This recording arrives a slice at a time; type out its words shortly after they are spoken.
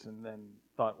and then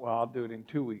thought, well, I'll do it in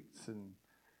 2 weeks. And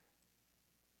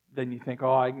then you think,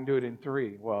 oh, I can do it in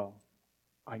 3. Well,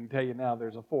 I can tell you now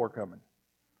there's a 4 coming.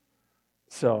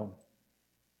 So,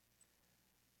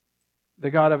 the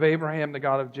God of Abraham, the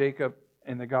God of Jacob,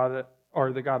 and the God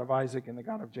of Isaac and the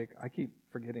God of Jacob. I keep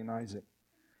forgetting Isaac.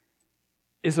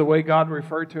 Is the way God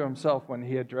referred to himself when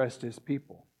he addressed his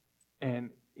people.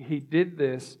 And he did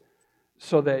this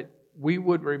so that we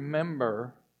would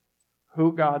remember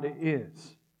who God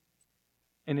is.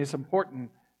 And it's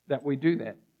important that we do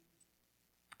that.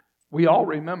 We all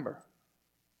remember.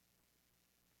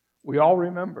 We all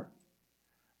remember.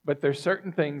 But there's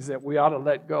certain things that we ought to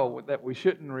let go that we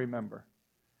shouldn't remember.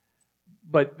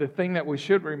 But the thing that we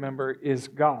should remember is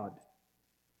God.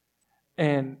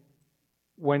 And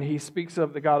when he speaks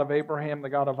of the God of Abraham, the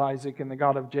God of Isaac, and the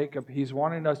God of Jacob, he's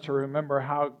wanting us to remember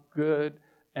how good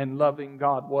and loving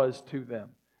God was to them.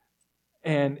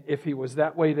 And if he was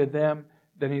that way to them,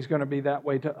 then he's going to be that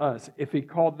way to us. If he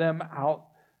called them out,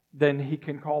 then he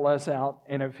can call us out.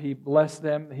 And if he blessed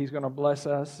them, he's going to bless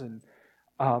us.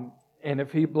 And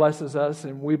if he blesses us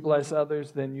and we bless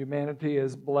others, then humanity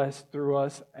is blessed through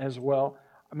us as well.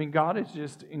 I mean, God is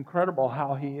just incredible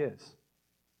how he is.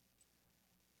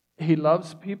 He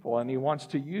loves people and he wants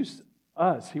to use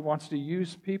us. He wants to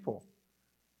use people.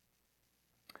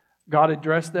 God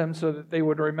addressed them so that they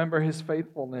would remember his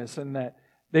faithfulness and that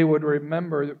they would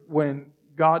remember when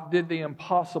God did the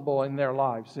impossible in their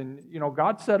lives. And,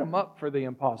 God set them up for the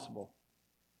impossible.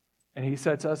 And he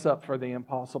sets us up for the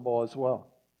impossible as well.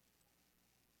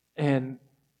 And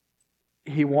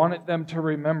he wanted them to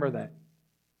remember that.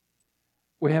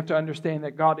 We have to understand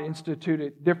that God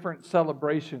instituted different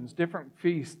celebrations, different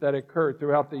feasts that occurred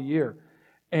throughout the year.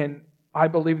 And I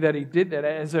believe that he did that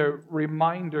as a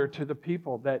reminder to the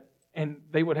people and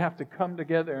they would have to come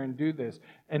together and do this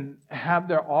and have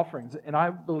their offerings. And I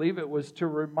believe it was to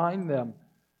remind them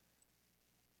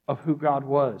of who God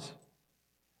was.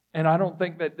 And I don't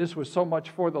think that this was so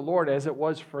much for the Lord as it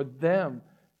was for them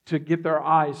to get their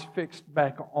eyes fixed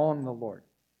back on the Lord.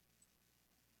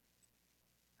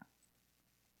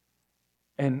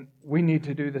 And we need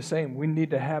to do the same. We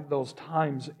need to have those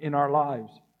times in our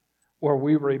lives where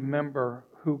we remember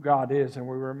who God is and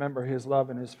we remember his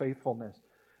love and his faithfulness.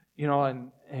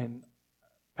 And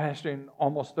pastoring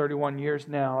almost 31 years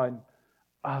now,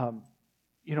 and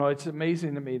it's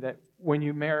amazing to me that when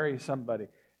you marry somebody,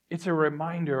 it's a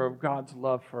reminder of God's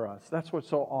love for us. That's what's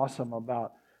so awesome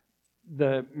about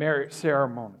the marriage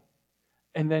ceremony.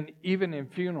 And then even in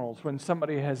funerals, when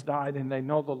somebody has died and they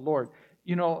know the Lord,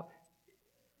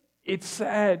 it's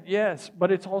sad, yes,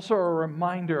 but it's also a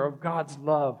reminder of God's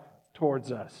love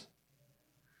towards us.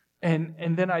 And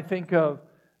then I think of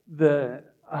the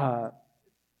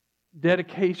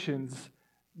dedications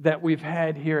that we've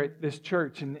had here at this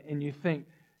church, and you think,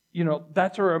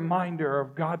 that's a reminder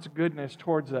of God's goodness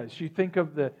towards us. You think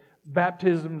of the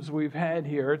baptisms we've had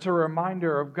here. It's a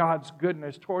reminder of God's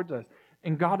goodness towards us.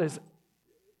 And God has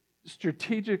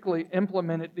strategically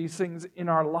implemented these things in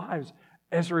our lives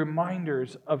as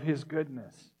reminders of his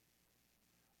goodness,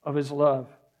 of his love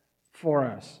for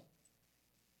us.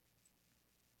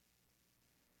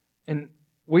 And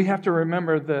we have to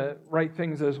remember the right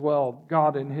things as well,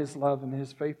 God and his love and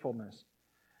his faithfulness.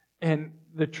 And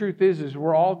the truth is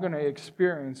we're all going to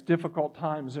experience difficult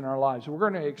times in our lives. We're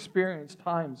going to experience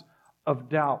times of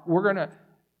doubt. We're going to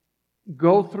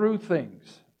go through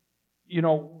things.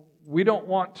 We don't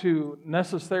want to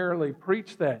necessarily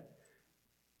preach that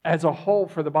as a whole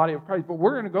for the body of Christ, but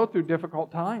we're going to go through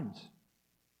difficult times.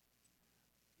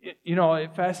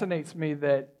 It fascinates me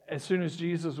that as soon as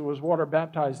Jesus was water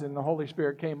baptized and the Holy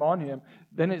Spirit came on him,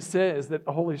 then it says that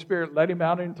the Holy Spirit led him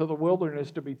out into the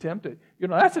wilderness to be tempted.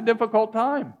 That's a difficult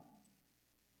time.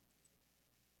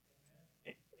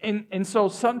 And so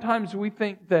sometimes we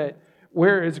think that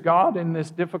where is God in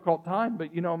this difficult time?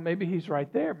 But maybe he's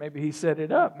right there. Maybe he set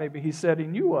it up. Maybe he's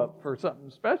setting you up for something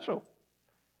special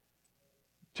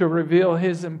to reveal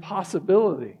his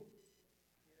impossibility.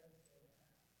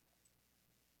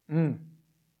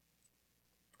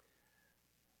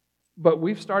 But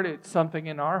we've started something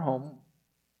in our home.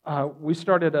 We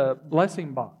started a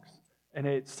blessing box, and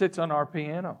it sits on our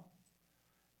piano.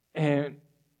 And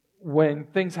when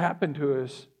things happen to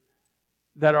us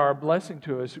that are a blessing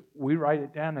to us, we write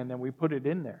it down and then we put it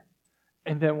in there.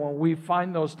 And then when we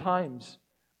find those times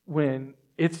when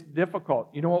it's difficult,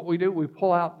 you know what we do? We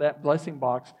pull out that blessing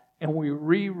box and we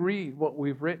reread what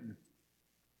we've written.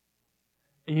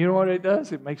 And you know what it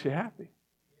does? It makes you happy.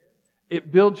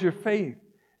 It builds your faith.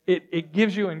 It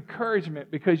gives you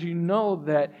encouragement because you know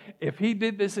that if he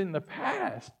did this in the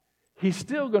past, he's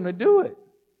still going to do it.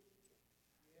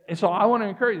 And so I want to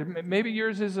encourage you. Maybe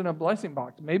yours isn't a blessing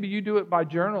box. Maybe you do it by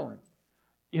journaling.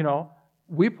 You know,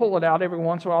 we pull it out every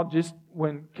once in a while just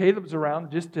when Caleb's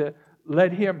around, just to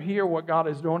let him hear what God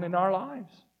is doing in our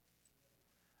lives.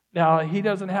 Now, he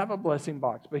doesn't have a blessing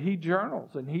box, but he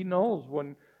journals and he knows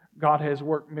when God has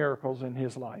worked miracles in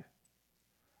his life.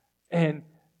 And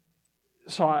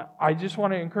so I just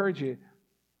want to encourage you,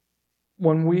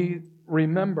 when we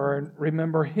remember and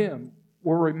remember him,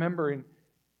 we're remembering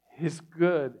his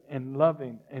good and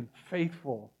loving and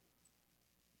faithful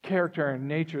character and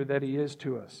nature that he is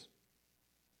to us.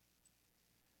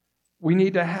 We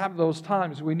need to have those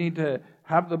times. We need to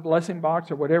have the blessing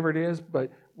box or whatever it is,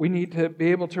 but we need to be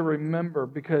able to remember,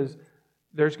 because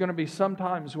there's going to be some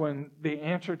times when the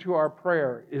answer to our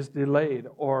prayer is delayed,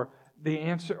 or the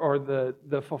answer or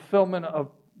the fulfillment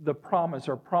of the promise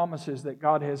or promises that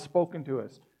God has spoken to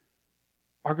us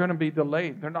are going to be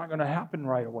delayed. They're not going to happen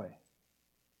right away.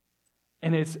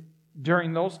 And it's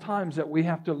during those times that we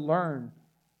have to learn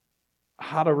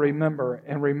how to remember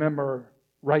and remember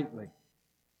rightly.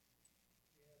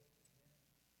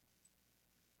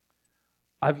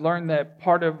 I've learned that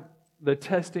part of the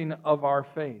testing of our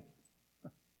faith,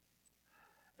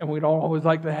 and we don't always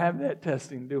like to have that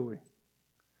testing, do we?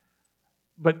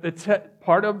 But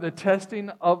part of the testing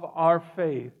of our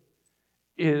faith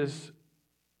is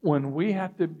when we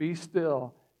have to be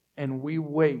still and we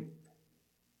wait.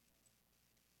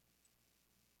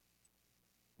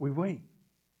 We wait.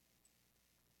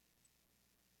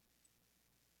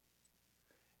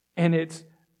 And it's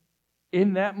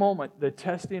in that moment, the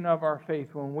testing of our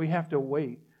faith, when we have to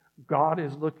wait, God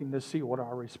is looking to see what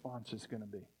our response is going to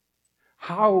be.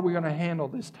 How are we going to handle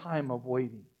this time of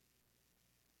waiting?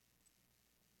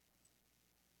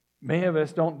 Many of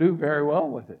us don't do very well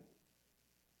with it.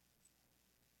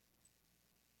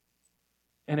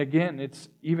 And again, it's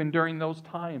even during those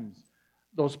times,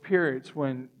 those periods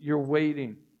when you're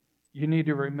waiting, you need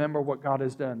to remember what God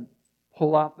has done.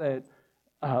 Pull out that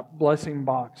blessing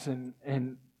box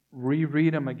and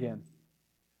reread them again.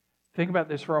 Think about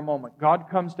this for a moment. God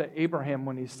comes to Abraham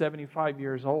when he's 75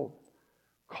 years old,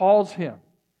 calls him,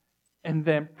 and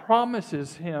then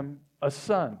promises him a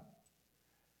son.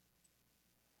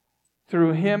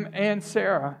 Through him and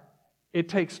Sarah, it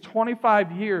takes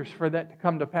 25 years for that to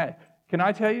come to pass. Can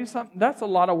I tell you something? That's a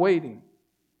lot of waiting.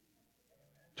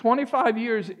 25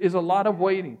 years is a lot of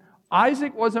waiting.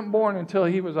 Isaac wasn't born until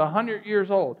he was 100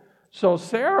 years old. So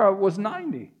Sarah was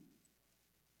 90.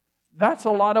 That's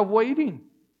a lot of waiting.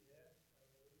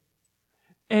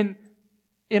 And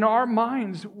in our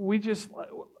minds, we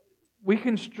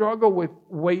can struggle with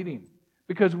waiting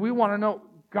because we want to know,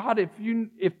 God,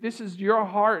 if this is your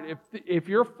heart, if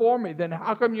you're for me, then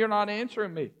how come you're not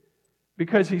answering me?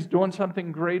 Because he's doing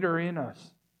something greater in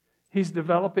us. He's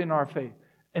developing our faith.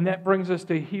 And that brings us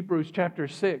to Hebrews chapter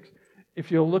 6.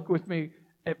 If you'll look with me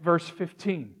at verse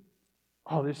 15.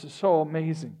 Oh, this is so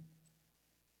amazing.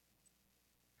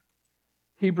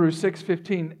 Hebrews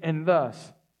 6:15, and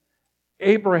thus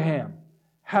Abraham,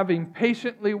 having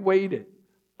patiently waited,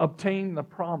 obtained the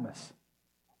promise.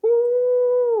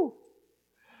 Woo!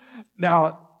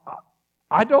 Now,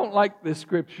 I don't like this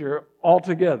scripture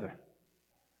altogether.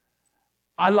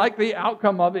 I like the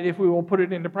outcome of it if we will put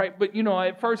it into practice. But,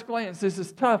 at first glance, this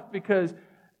is tough because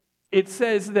it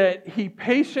says that he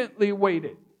patiently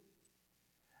waited.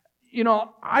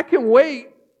 I can wait,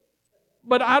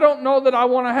 but I don't know that I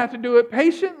want to have to do it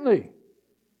patiently.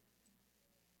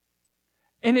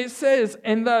 And it says,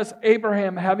 and thus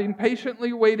Abraham, having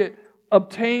patiently waited,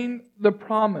 obtained the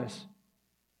promise.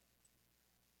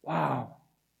 Wow.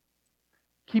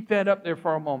 Keep that up there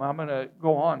for a moment. I'm going to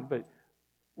go on, but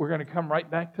we're going to come right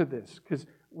back to this because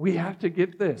we have to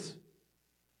get this.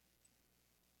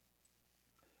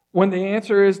 When the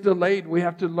answer is delayed, we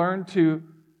have to learn to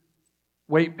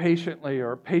wait patiently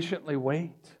or patiently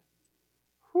wait.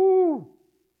 Whew.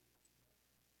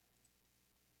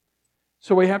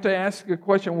 So we have to ask the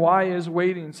question, why is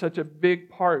waiting such a big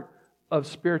part of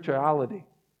spirituality,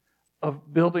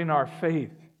 of building our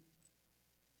faith?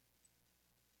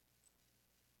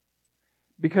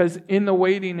 Because in the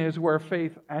waiting is where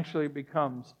faith actually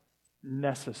becomes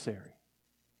necessary.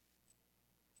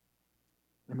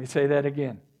 Let me say that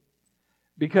again.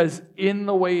 Because in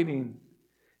the waiting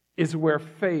is where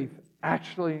faith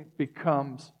actually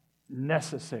becomes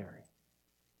necessary.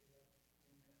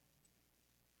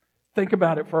 Think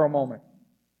about it for a moment.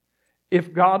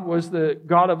 If God was the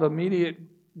God of immediate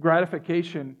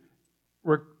gratification,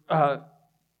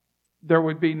 there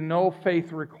would be no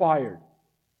faith required.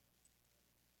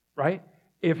 Right?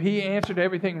 If He answered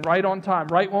everything right on time,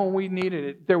 right when we needed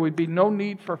it, there would be no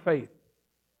need for faith.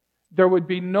 there would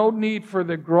be no need for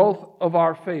the growth of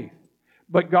our faith.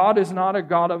 But God is not a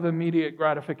God of immediate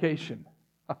gratification.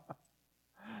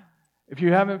 If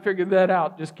you haven't figured that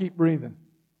out, just keep breathing.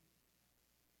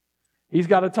 He's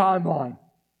got a timeline.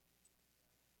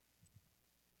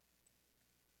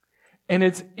 And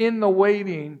it's in the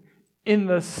waiting, in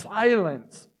the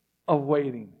silence of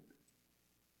waiting.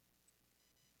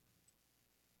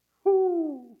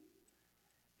 Woo.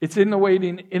 It's in the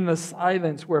waiting, in the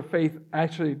silence where faith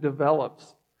actually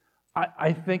develops.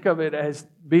 I think of it as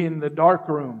being the dark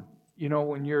room. You know,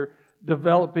 when you're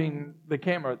developing the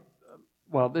camera.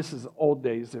 Well, this is old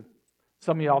days. If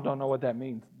some of y'all don't know what that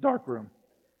means, dark room.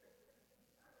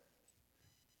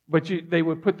 But they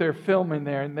would put their film in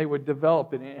there and they would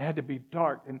develop it, and it had to be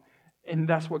dark. And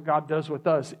that's what God does with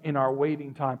us in our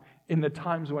waiting time, in the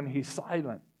times when He's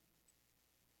silent.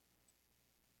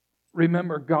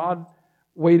 Remember, God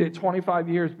waited 25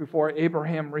 years before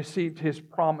Abraham received his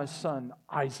promised son,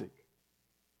 Isaac.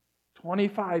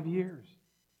 25 years.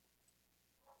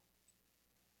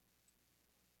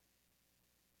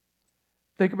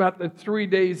 Think about the 3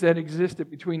 days that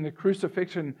existed between the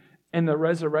crucifixion and the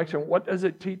resurrection. What does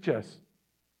it teach us?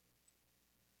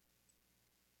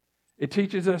 It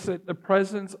teaches us that the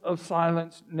presence of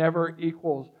silence never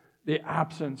equals the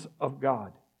absence of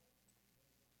God.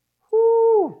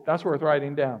 Whew, that's worth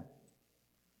writing down.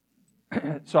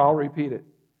 So I'll repeat it.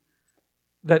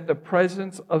 That the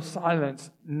presence of silence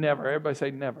never, everybody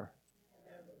say never,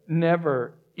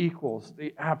 never equals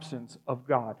the absence of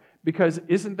God. Because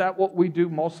isn't that what we do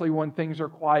mostly when things are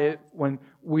quiet, when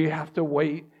we have to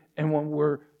wait, and when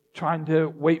we're trying to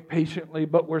wait patiently,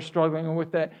 but we're struggling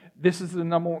with that? This is the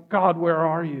number one. God, where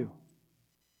are you?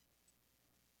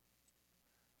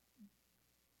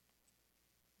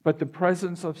 But the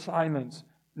presence of silence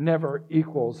never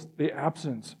equals the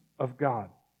absence of God.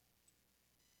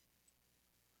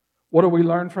 What do we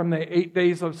learn from the 8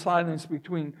 days of silence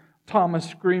between Thomas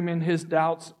screaming his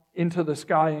doubts into the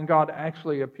sky and God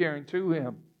actually appearing to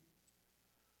him?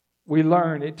 We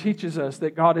learn, it teaches us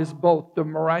that God is both the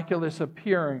miraculous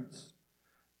appearance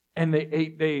and the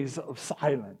 8 days of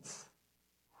silence.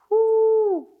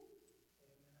 Woo!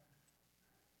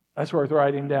 That's worth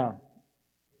writing down.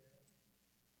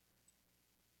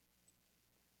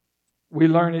 We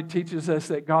learn, it teaches us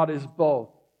that God is both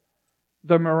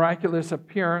the miraculous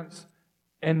appearance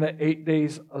and the 8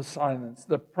 days of silence.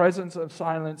 The presence of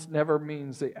silence never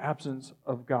means the absence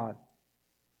of God.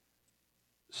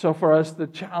 So for us, the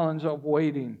challenge of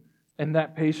waiting, and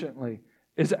that patiently,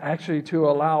 is actually to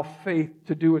allow faith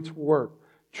to do its work,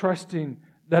 trusting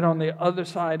that on the other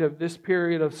side of this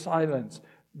period of silence,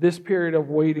 this period of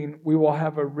waiting, we will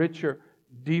have a richer,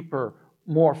 deeper,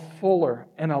 more fuller,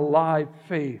 and alive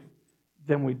faith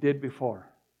than we did before.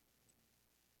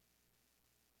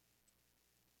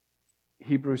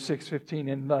 Hebrews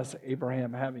 6:15, and thus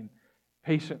Abraham, having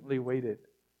patiently waited,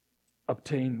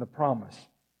 obtained the promise.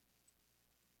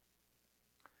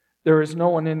 There is no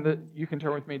one you can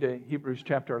turn with me to Hebrews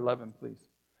chapter 11, please.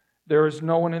 There is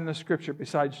no one in the Scripture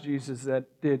besides Jesus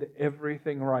that did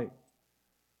everything right.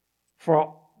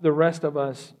 For the rest of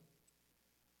us,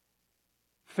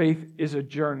 faith is a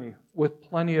journey with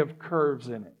plenty of curves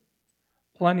in it,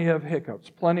 plenty of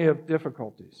hiccups, plenty of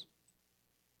difficulties.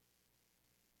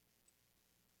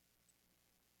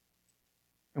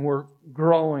 And we're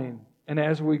growing. And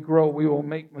as we grow, we will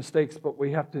make mistakes, but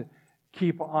we have to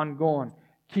keep on going,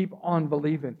 keep on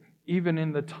believing, even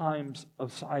in the times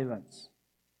of silence,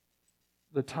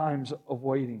 the times of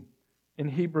waiting. In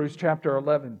Hebrews chapter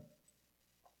 11,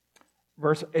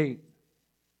 verse 8.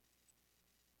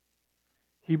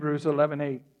 Hebrews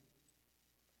 11:8.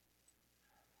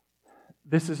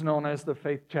 This is known as the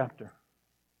faith chapter.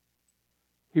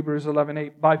 Hebrews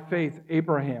 11:8. By faith,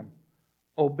 Abraham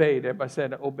obeyed. Everybody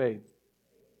said obeyed.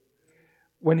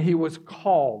 When he was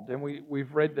called, and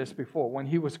we've read this before, when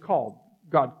he was called,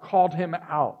 God called him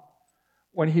out.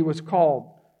 When he was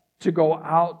called to go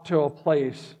out to a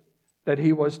place that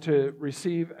he was to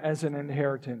receive as an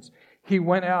inheritance, he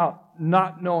went out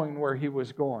not knowing where he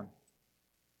was going.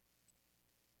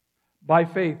 By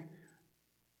faith,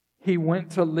 he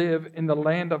went to live in the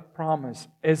land of promise,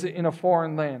 as in a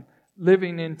foreign land,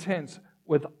 living in tents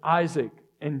with Isaac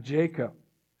and Jacob,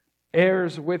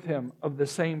 heirs with him of the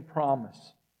same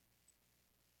promise.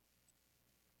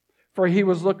 For he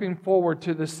was looking forward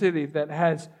to the city that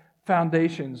has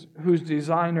foundations, whose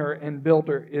designer and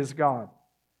builder is God.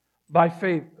 By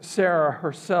faith, Sarah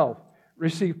herself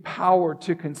received power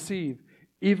to conceive,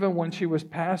 even when she was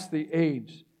past the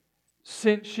age,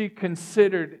 since she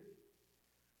considered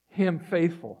him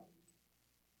faithful.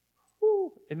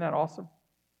 Whew, isn't that awesome?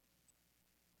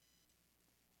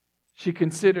 She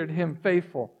considered him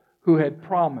faithful who had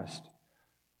promised.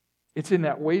 It's in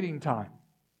that waiting time.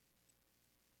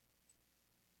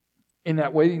 In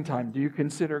that waiting time, do you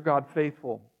consider God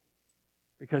faithful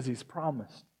because He's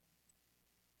promised?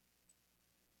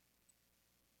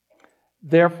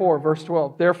 Therefore, verse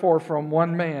 12, therefore from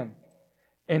one man,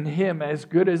 and him as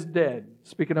good as dead,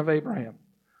 speaking of Abraham,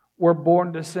 were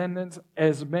born descendants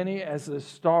as many as the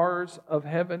stars of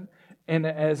heaven and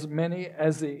as many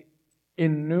as the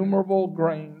innumerable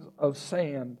grains of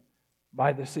sand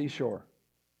by the seashore.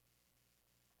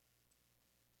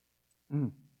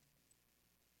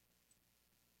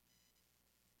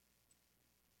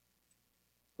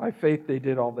 By faith they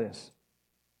did all this.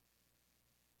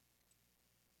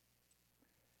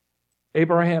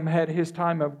 Abraham had his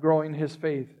time of growing his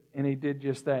faith, and he did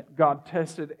just that. God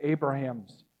tested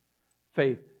Abraham's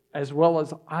faith as well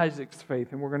as Isaac's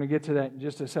faith, and we're going to get to that in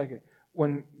just a second.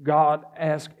 When God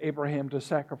asked Abraham to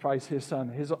sacrifice his son,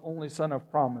 his only son of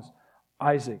promise,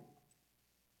 Isaac.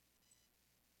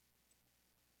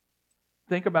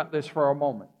 Think about this for a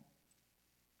moment.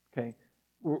 Okay?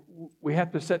 We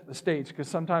have to set the stage because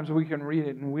sometimes we can read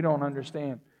it and we don't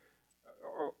understand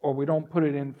or we don't put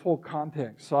it in full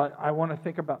context. So I want to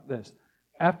think about this.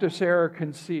 After Sarah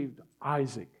conceived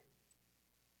Isaac,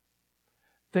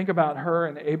 think about her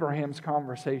and Abraham's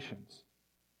conversations.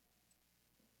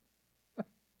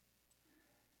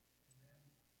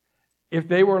 If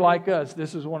they were like us,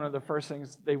 this is one of the first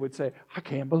things they would say. I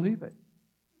can't believe it.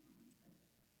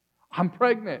 I'm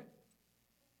pregnant.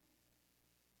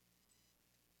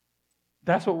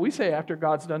 That's what we say after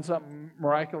God's done something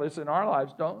miraculous in our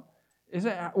lives, don't?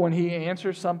 Isn't it when He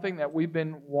answers something that we've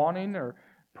been wanting or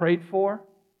prayed for?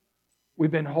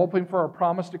 We've been hoping for a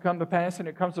promise to come to pass, and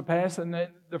it comes to pass, and then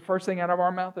the first thing out of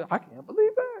our mouth is, I can't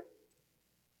believe that.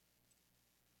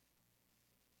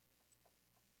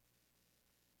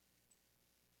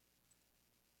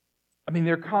 I mean,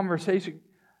 their conversation,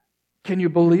 can you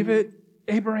believe it,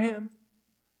 Abraham?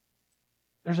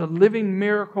 There's a living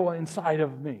miracle inside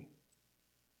of me.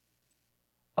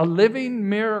 A living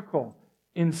miracle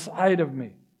inside of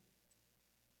me.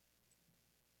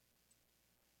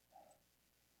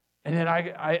 And then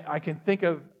I can think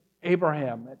of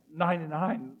Abraham at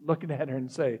 99 looking at her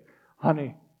and say,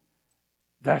 honey,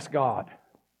 that's God.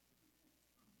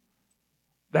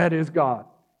 That is God.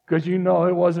 Because you know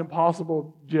it wasn't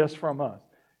possible just from us.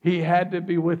 He had to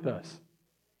be with us.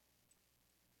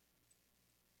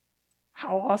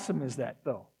 How awesome is that,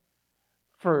 though?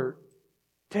 For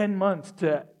 10 months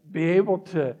to be able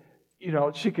to,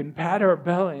 she can pat her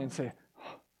belly and say,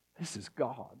 oh, this is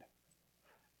God.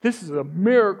 This is a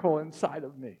miracle inside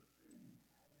of me.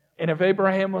 And if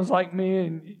Abraham was like me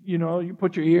and, you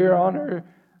put your ear on her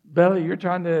belly, you're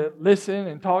trying to listen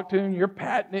and talk to him, you're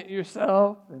patting it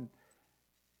yourself, and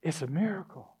it's a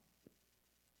miracle.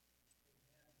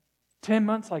 10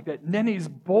 months like that. And then he's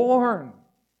born.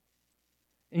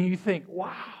 And you think,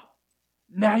 wow,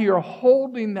 now you're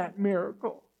holding that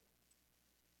miracle.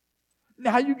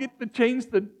 Now you get to change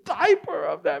the diaper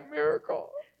of that miracle.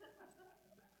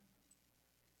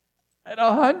 At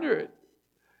 100.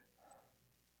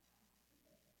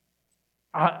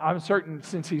 I'm certain,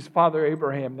 since he's Father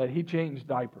Abraham, that he changed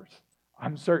diapers.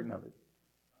 I'm certain of it.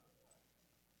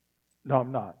 No,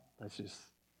 I'm not. That's just...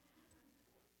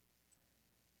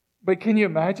 But can you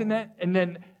imagine that? And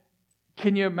then,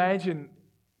 can you imagine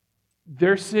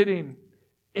they're sitting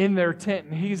in their tent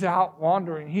and he's out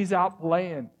wandering, he's out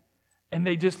playing, and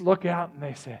they just look out and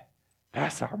they say,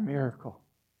 that's our miracle.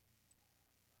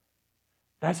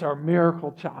 That's our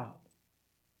miracle child.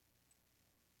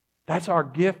 That's our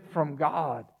gift from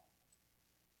God.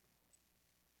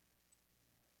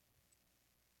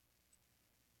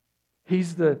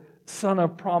 He's the Son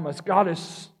of promise. God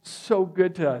is so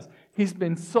good to us. He's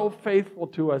been so faithful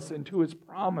to us and to His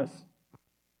promise.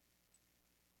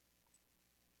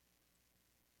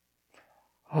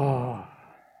 Oh.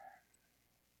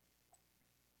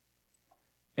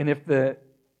 And if the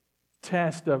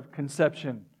test of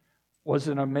conception was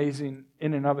an amazing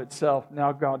in and of itself,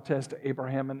 now God tests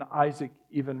Abraham and Isaac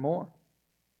even more.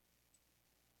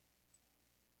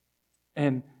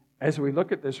 And as we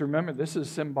look at this, remember, this is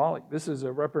symbolic. This is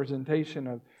a representation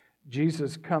of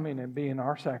Jesus coming and being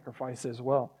our sacrifice as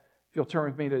well. If you'll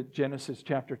turn with me to Genesis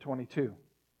chapter 22.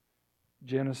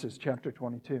 Genesis chapter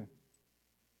 22.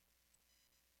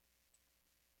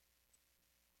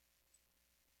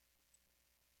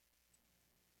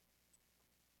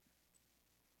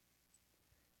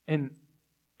 And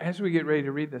as we get ready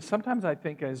to read this, sometimes I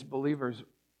think as believers,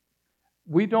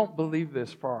 we don't believe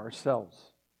this for ourselves.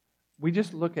 We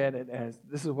just look at it as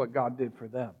this is what God did for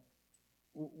them.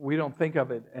 we don't think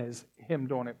of it as Him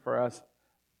doing it for us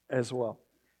as well.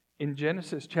 In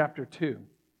Genesis chapter 2,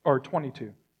 or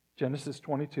 22, Genesis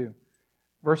 22,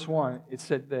 verse 1, it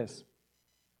said this: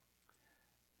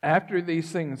 after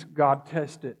these things, God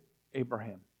tested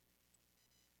Abraham.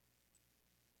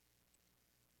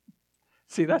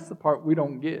 See, that's the part we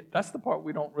don't get. That's the part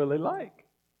we don't really like.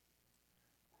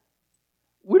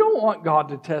 We don't want God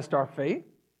to test our faith.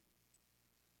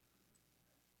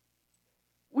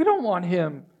 We don't want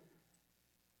Him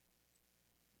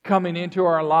coming into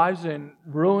our lives and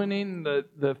ruining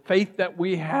the faith that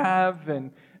we have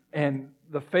and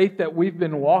the faith that we've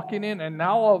been walking in, and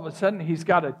now all of a sudden He's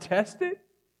got to test it.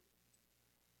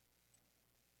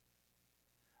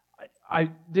 I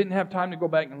didn't have time to go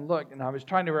back and look, and I was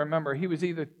trying to remember.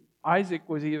 Isaac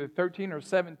was either 13 or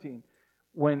 17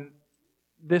 when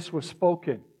this was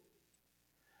spoken.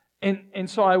 And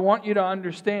so I want you to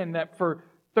understand that for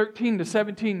 13 to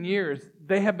 17 years,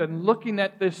 they have been looking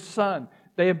at this son.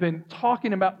 They have been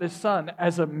talking about this son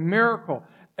as a miracle,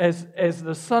 as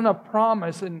the son of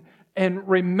promise, and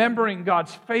remembering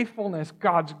God's faithfulness,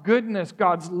 God's goodness,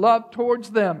 God's love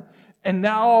towards them. And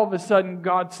now all of a sudden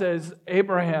God says,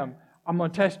 Abraham, I'm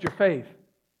going to test your faith.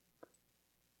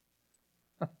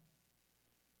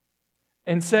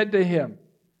 And said to him,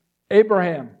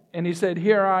 Abraham, and he said,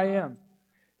 here I am.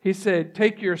 He said,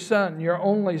 take your son, your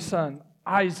only son,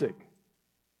 Isaac.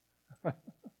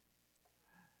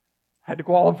 Had to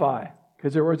qualify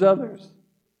because there was others,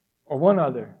 or one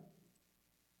other.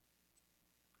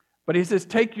 But he says,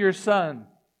 take your son,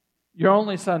 your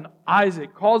only son,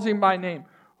 Isaac, calls him by name,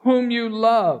 whom you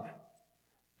love,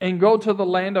 and go to the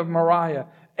land of Moriah,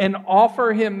 and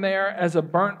offer him there as a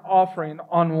burnt offering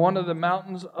on one of the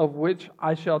mountains of which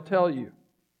I shall tell you.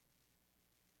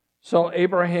 So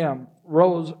Abraham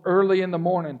rose early in the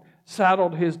morning,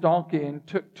 saddled his donkey, and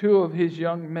took 2 of his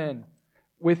young men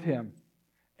with him,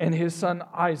 and his son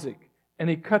Isaac. And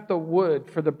he cut the wood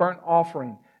for the burnt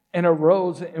offering, and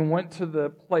arose and went to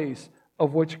the place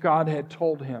of which God had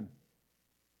told him.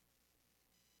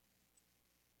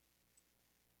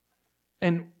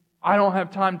 And I don't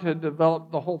have time to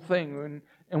develop the whole thing,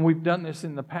 and we've done this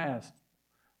in the past.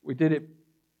 We did it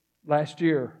last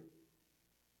year.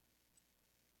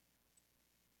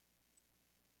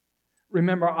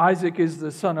 Remember, Isaac is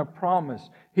the son of promise.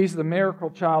 He's the miracle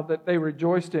child that they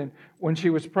rejoiced in when she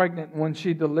was pregnant and when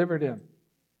she delivered him.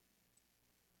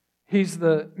 He's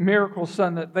the miracle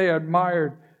son that they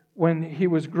admired when he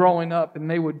was growing up,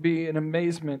 and they would be in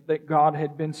amazement that God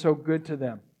had been so good to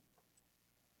them.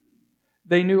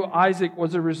 They knew Isaac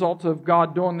was a result of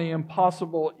God doing the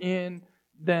impossible in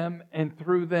them and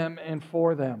through them and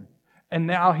for them. And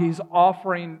now he's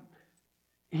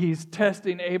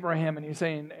testing Abraham, and he's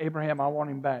saying, Abraham, I want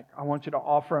him back. I want you to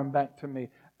offer him back to me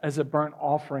as a burnt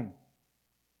offering.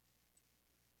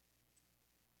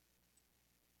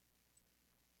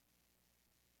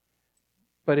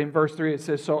 But in verse 3 it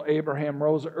says, so Abraham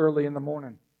rose early in the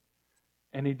morning,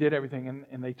 and he did everything,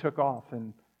 and they took off.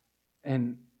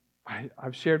 And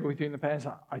I've shared with you in the past,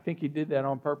 I think he did that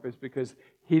on purpose because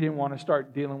he didn't want to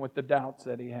start dealing with the doubts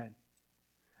that he had.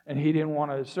 And he didn't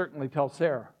want to certainly tell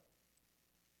Sarah.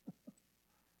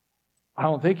 I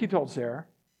don't think he told Sarah.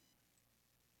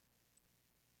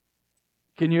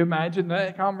 Can you imagine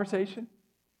that conversation?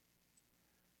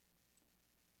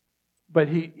 But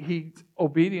he's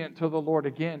obedient to the Lord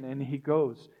again, and he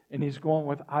goes, and he's going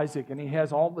with Isaac, and he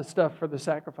has all the stuff for the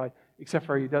sacrifice, except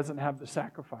for he doesn't have the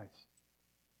sacrifice.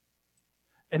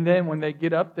 And then when they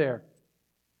get up there,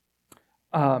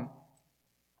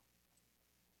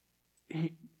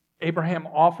 Abraham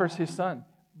offers his son.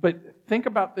 But think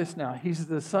about this now. He's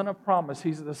the son of promise.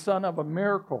 He's the son of a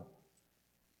miracle.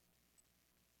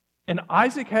 And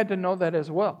Isaac had to know that as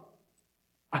well.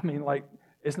 I mean, like,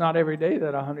 it's not every day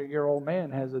that a 100-year-old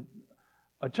man has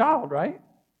a child, right?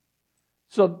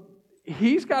 So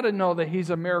he's got to know that he's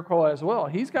a miracle as well.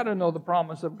 He's got to know the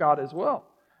promise of God as well.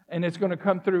 And it's going to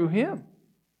come through him.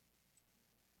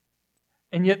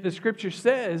 And yet the Scripture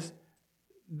says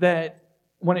that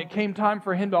when it came time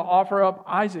for him to offer up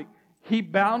Isaac, he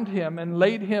bound him and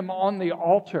laid him on the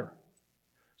altar.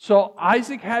 So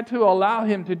Isaac had to allow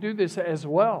him to do this as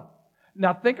well.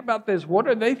 Now think about this. What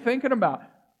are they thinking about?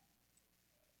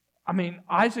 I mean,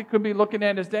 Isaac could be looking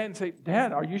at his dad and say,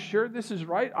 Dad, are you sure this is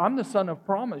right? I'm the son of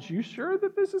promise. You sure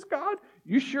that this is God?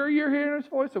 You sure you're hearing his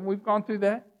voice? And we've gone through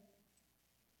that.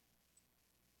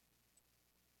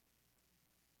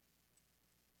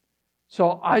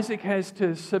 So Isaac has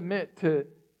to submit to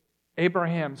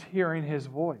Abraham's hearing his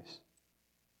voice.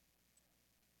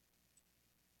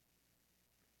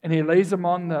 And he lays him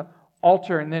on the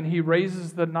altar, and then he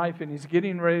raises the knife, and he's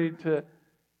getting ready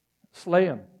slay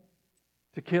him,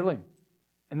 to kill him.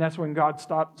 And that's when God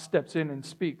steps in and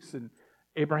speaks, and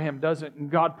Abraham does it, and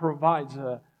God provides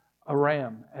a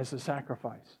ram as a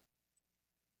sacrifice.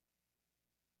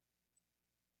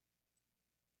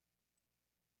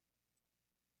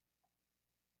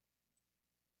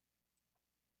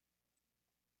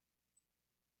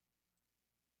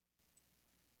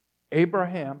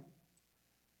 Abraham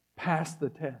passed the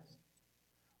test,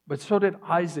 but so did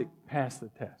Isaac pass the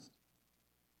test.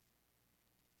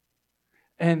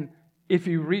 And if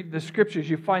you read the scriptures,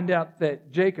 you find out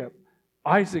that Jacob,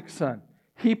 Isaac's son,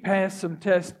 he passed some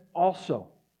tests also.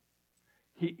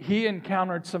 He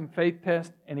encountered some faith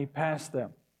tests and he passed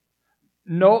them.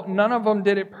 No, none of them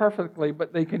did it perfectly,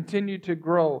 but they continued to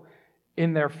grow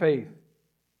in their faith,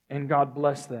 and God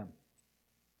blessed them.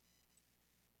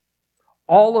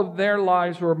 All of their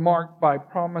lives were marked by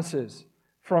promises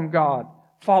from God,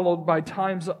 followed by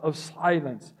times of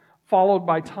silence, followed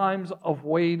by times of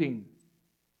waiting,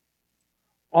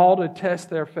 all to test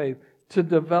their faith, to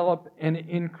develop and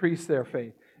increase their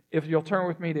faith. If you'll turn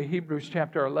with me to Hebrews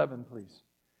chapter 11, please.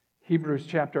 Hebrews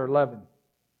chapter 11.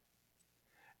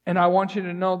 And I want you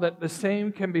to know that the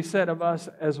same can be said of us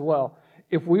as well.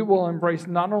 If we will embrace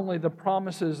not only the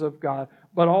promises of God,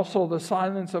 but also the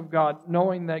silence of God,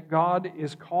 knowing that God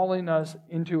is calling us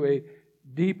into a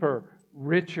deeper,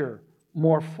 richer,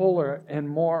 more fuller, and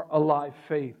more alive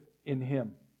faith in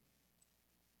Him.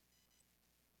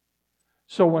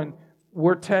 So when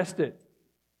we're tested,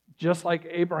 just like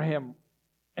Abraham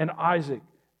and Isaac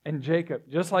and Jacob,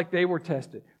 just like they were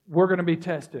tested, we're going to be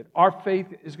tested. Our faith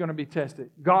is going to be tested.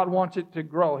 God wants it to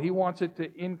grow. He wants it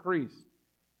to increase.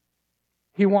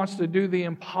 He wants to do the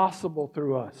impossible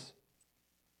through us.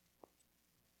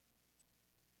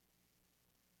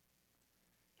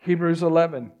 Hebrews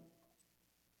 11,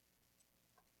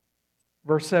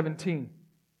 verse 17.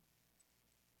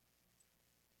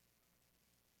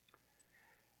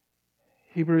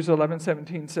 Hebrews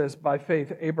 11:17 says, by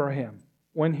faith Abraham,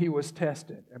 when he was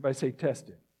tested, everybody say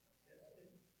tested,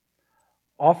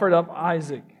 offered up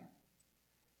Isaac,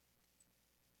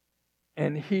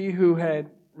 and he who had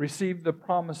received the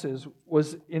promises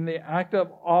was in the act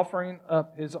of offering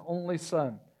up his only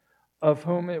son, of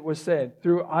whom it was said,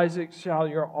 through Isaac shall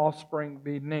your offspring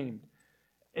be named.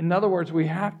 In other words,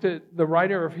 the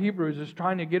writer of Hebrews is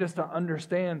trying to get us to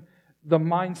understand the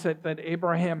mindset that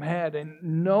Abraham had, and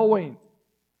knowing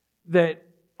that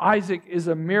Isaac is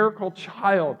a miracle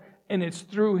child, and it's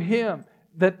through him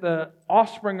that the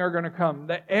offspring are going to come.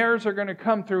 The heirs are going to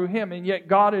come through him, and yet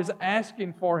God is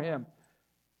asking for him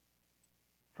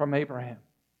from Abraham.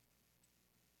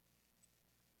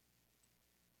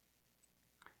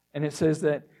 And it says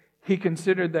that he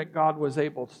considered that God was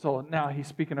able. So now he's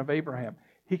speaking of Abraham.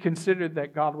 He considered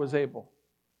that God was able.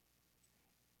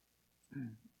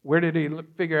 Where did he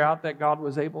figure out that God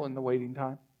was able? In the waiting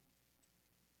time?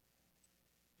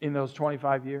 In those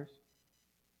 25 years?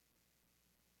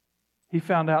 He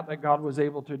found out that God was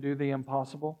able to do the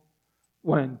impossible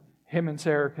when him and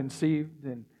Sarah conceived,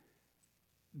 and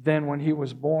then when he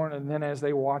was born, and then as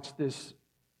they watched this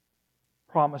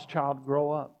promised child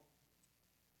grow up.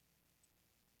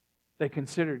 They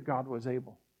considered God was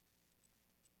able.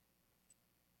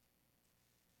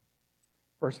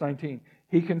 Verse 19.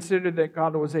 He considered that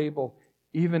God was able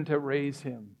even to raise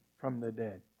him from the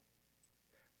dead,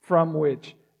 from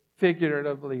which,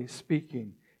 figuratively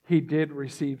speaking, he did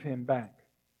receive him back.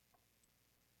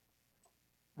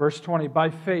 Verse 20. By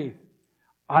faith,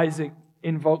 Isaac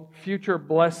invoked future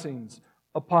blessings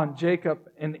upon Jacob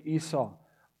and Esau.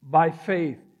 By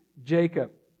faith,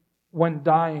 Jacob, when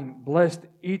dying, blessed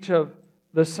each of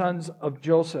the sons of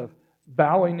Joseph,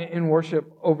 bowing in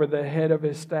worship over the head of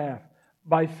his staff.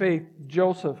 By faith,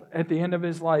 Joseph, at the end of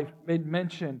his life, made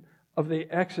mention of the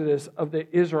exodus of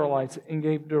the Israelites and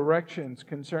gave directions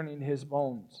concerning his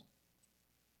bones.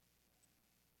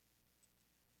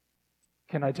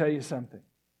 Can I tell you something?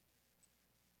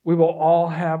 We will all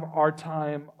have our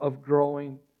time of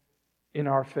growing in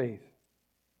our faith,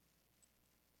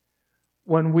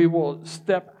 when we will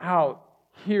step out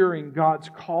hearing God's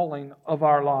calling of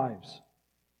our lives,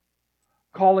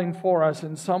 calling for us,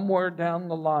 and somewhere down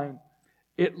the line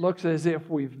it looks as if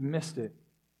we've missed it,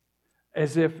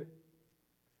 as if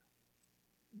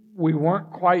we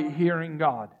weren't quite hearing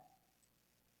God.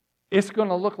 It's going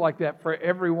to look like that for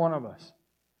every one of us.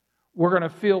 We're going to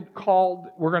feel called,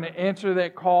 we're going to answer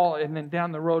that call, and then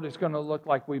down the road it's going to look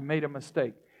like we made a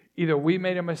mistake. Either we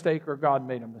made a mistake or God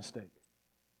made a mistake.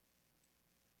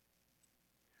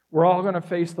 We're all going to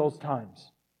face those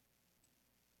times.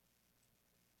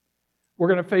 We're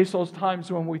going to face those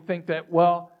times when we think that,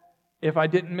 well, if I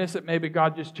didn't miss it, maybe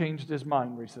God just changed His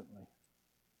mind recently.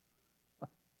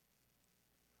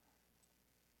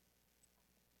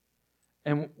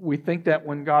 And we think that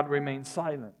when God remains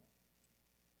silent.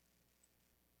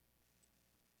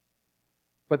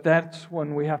 But that's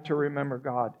when we have to remember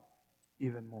God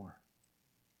even more.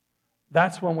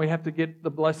 That's when we have to get the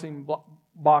blessing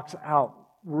box out.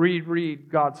 Reread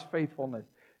God's faithfulness,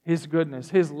 His goodness,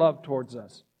 His love towards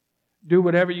us. Do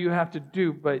whatever you have to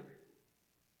do, but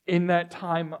in that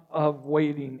time of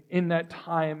waiting, in that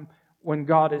time when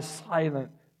God is silent,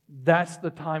 that's the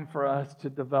time for us to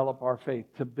develop our faith,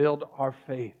 to build our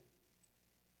faith.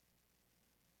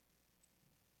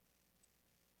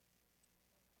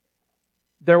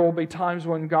 There will be times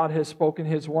when God has spoken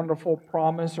His wonderful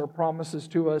promise or promises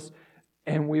to us,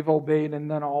 and we've obeyed,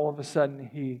 and then all of a sudden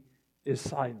He is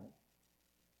silent.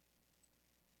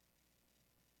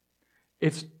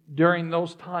 It's during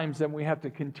those times that we have to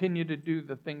continue to do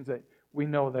the things that we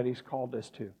know that He's called us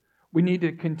to. We need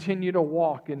to continue to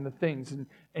walk in the things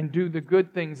and do the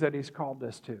good things that He's called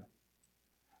us to.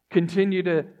 Continue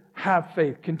to have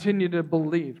faith. Continue to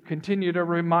believe. Continue to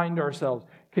remind ourselves.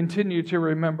 Continue to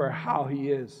remember how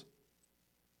He is.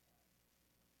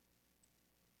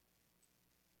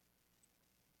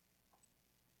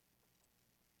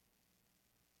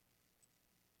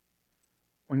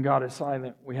 When God is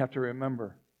silent, we have to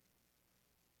remember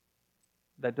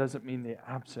that doesn't mean the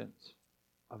absence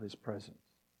of His presence.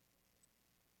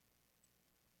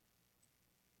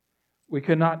 We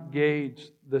cannot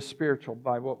gauge the spiritual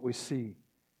by what we see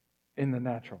in the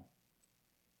natural.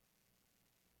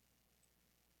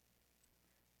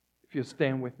 If you'll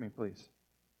stand with me, please.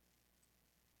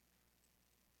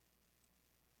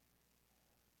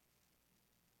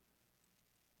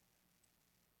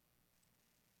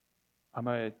 I'm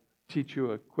going to teach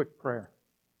you a quick prayer.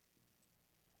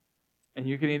 And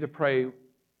you can either pray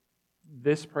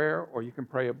this prayer or you can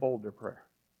pray a bolder prayer.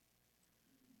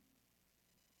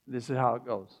 This is how it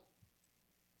goes.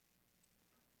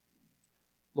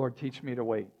 Lord, teach me to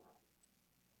wait.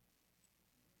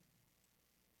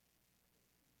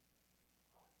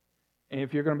 And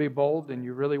if you're going to be bold and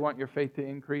you really want your faith to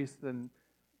increase, then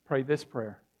pray this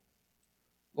prayer.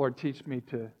 Lord, teach me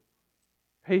to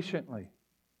patiently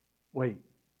wait.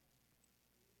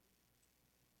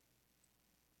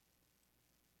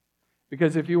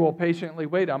 Because if you will patiently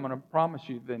wait, I'm going to promise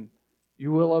you, then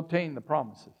you will obtain the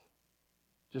promises.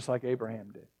 Just like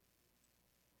Abraham did.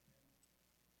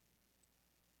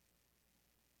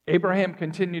 Abraham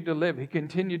continued to live. He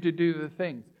continued to do the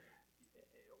things.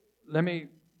 Let me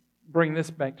bring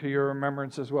this back to your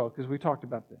remembrance as well, because we talked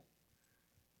about this.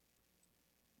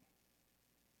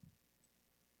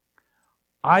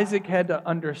 Isaac had to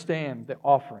understand the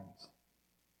offerings.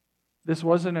 This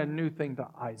wasn't a new thing to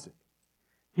Isaac.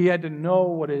 He had to know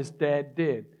what his dad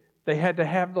did. They had to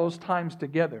have those times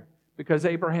together because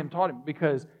Abraham taught him.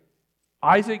 Because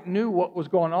Isaac knew what was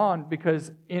going on,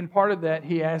 because in part of that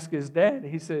he asked his dad.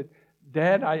 He said,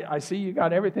 Dad, I see you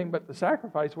got everything but the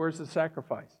sacrifice. Where's the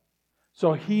sacrifice?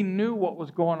 So he knew what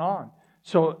was going on.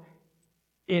 So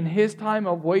in his time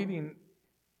of waiting,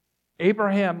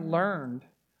 Abraham learned,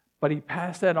 but he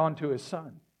passed that on to his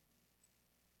son.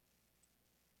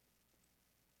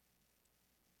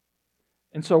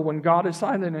 And so when God is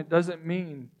silent, it doesn't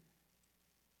mean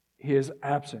He is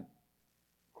absent.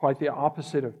 Quite the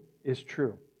opposite is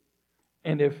true.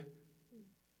 And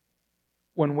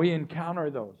when we encounter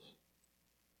those,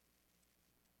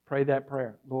 pray that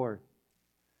prayer, Lord,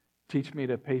 teach me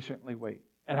to patiently wait.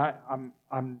 And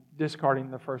I'm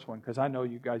discarding the first one because I know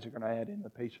you guys are going to add in the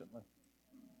patiently.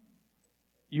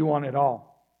 You want it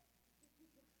all.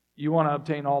 You want to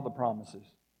obtain all the promises,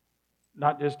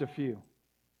 not just a few.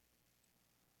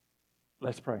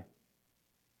 Let's pray.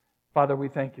 Father, we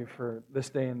thank you for this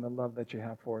day and the love that you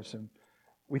have for us. And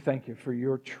we thank you for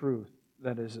your truth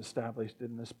that is established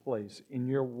in this place, in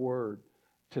your word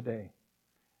today.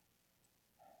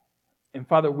 And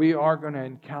Father, we are going to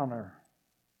encounter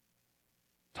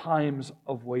times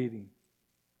of waiting,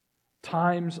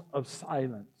 times of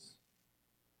silence.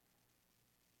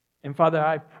 And Father,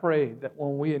 I pray that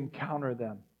when we encounter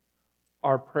them,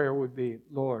 our prayer would be,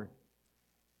 Lord,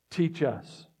 teach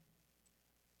us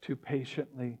to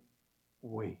patiently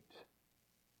wait.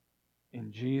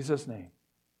 In Jesus' name,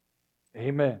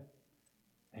 amen.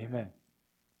 Amen.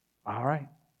 All right.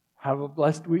 Have a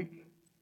blessed week.